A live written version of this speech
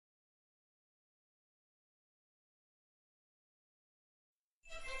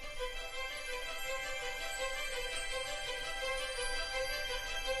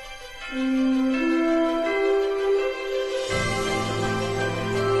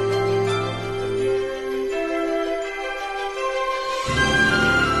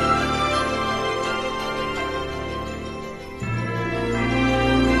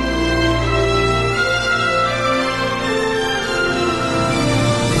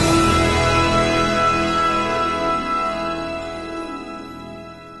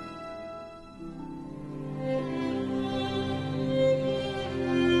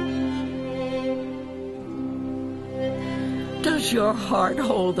Does your heart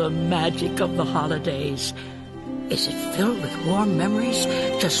hold the magic of the holidays? Is it filled with warm memories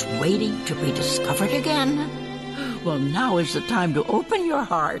just waiting to be discovered again? Well, now is the time to open your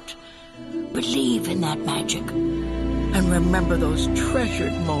heart. Believe in that magic. And remember those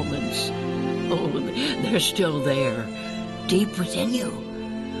treasured moments. Oh, they're still there, deep within you,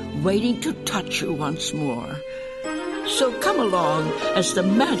 waiting to touch you once more. So come along as the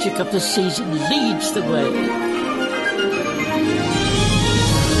magic of the season leads the way.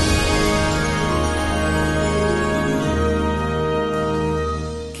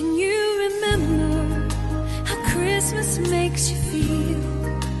 Makes you feel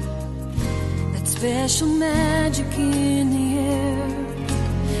that special magic in the air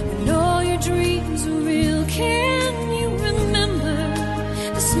when all your dreams are real. Can you remember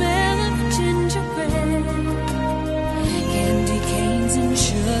the smell of gingerbread, candy canes and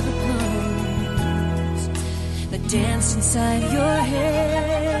sugar plums that danced inside your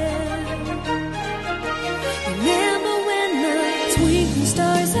head? Remember when the twinkling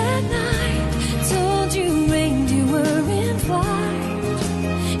stars at night told you reindeer were in flight,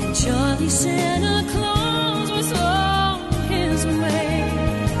 and Charlie Santa Claus was on his way?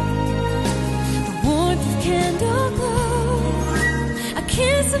 The warmth of candle glow, a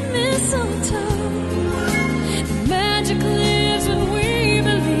kiss of mistletoe, the magic lives when we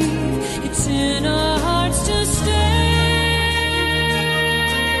believe it's in our hearts to stay.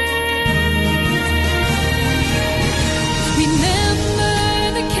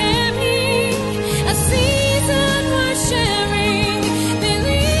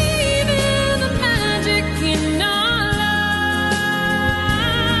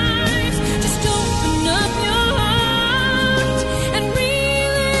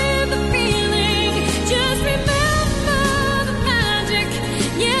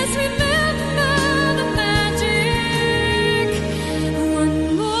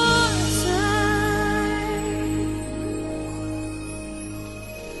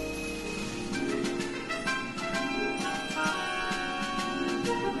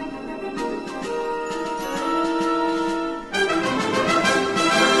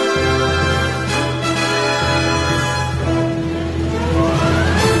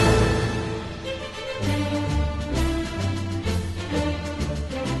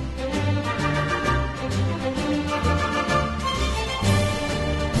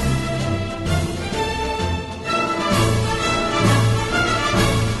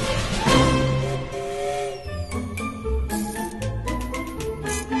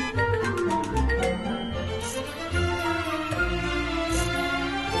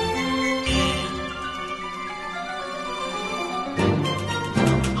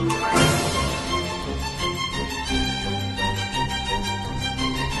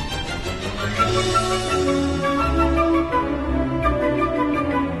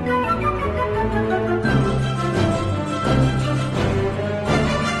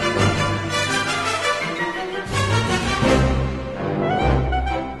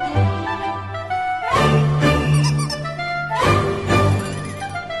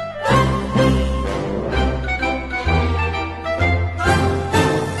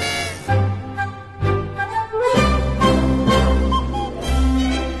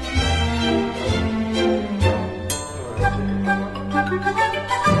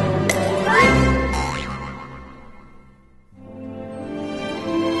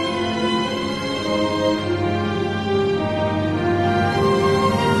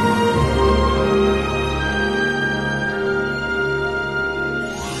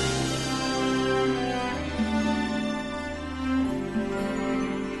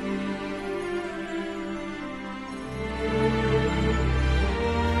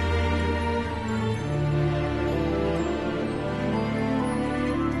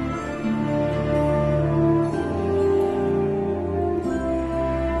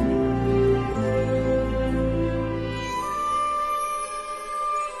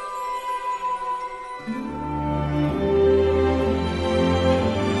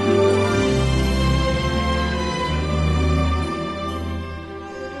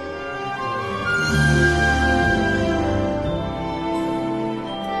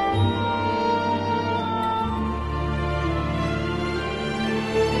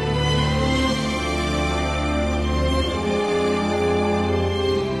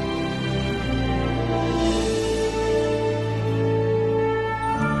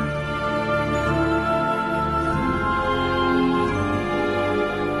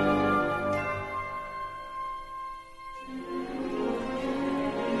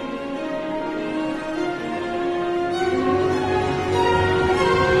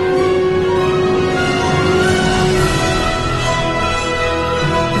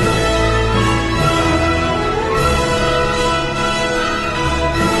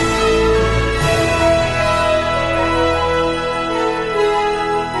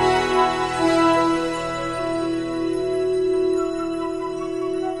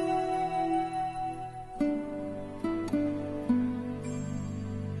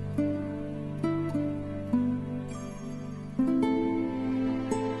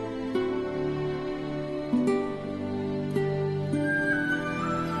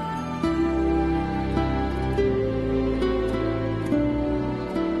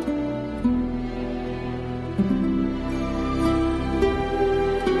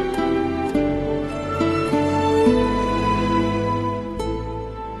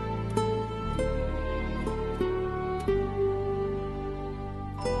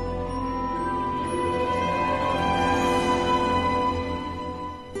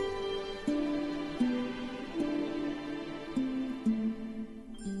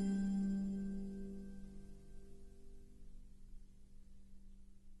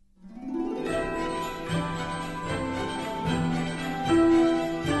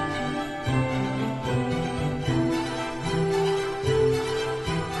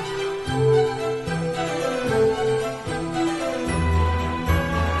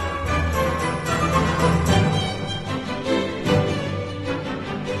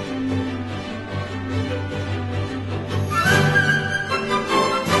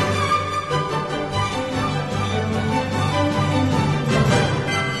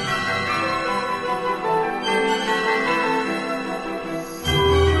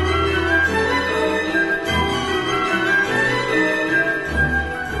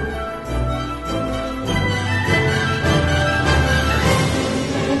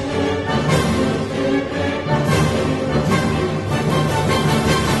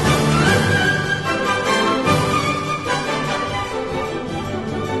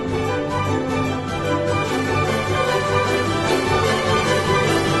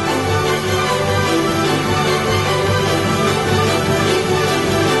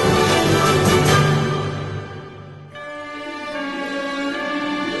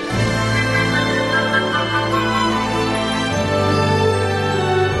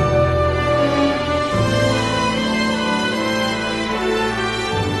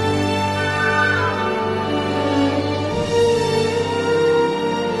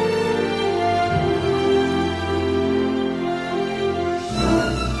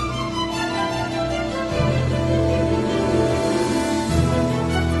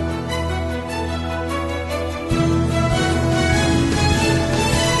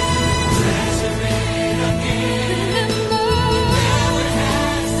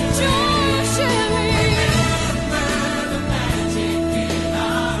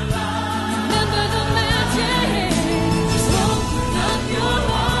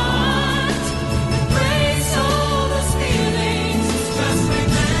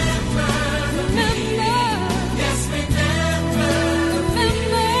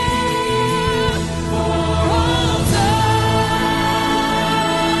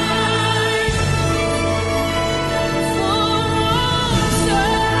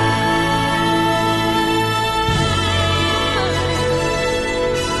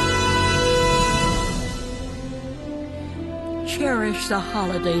 cherish the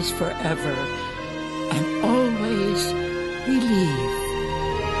holidays forever and always believe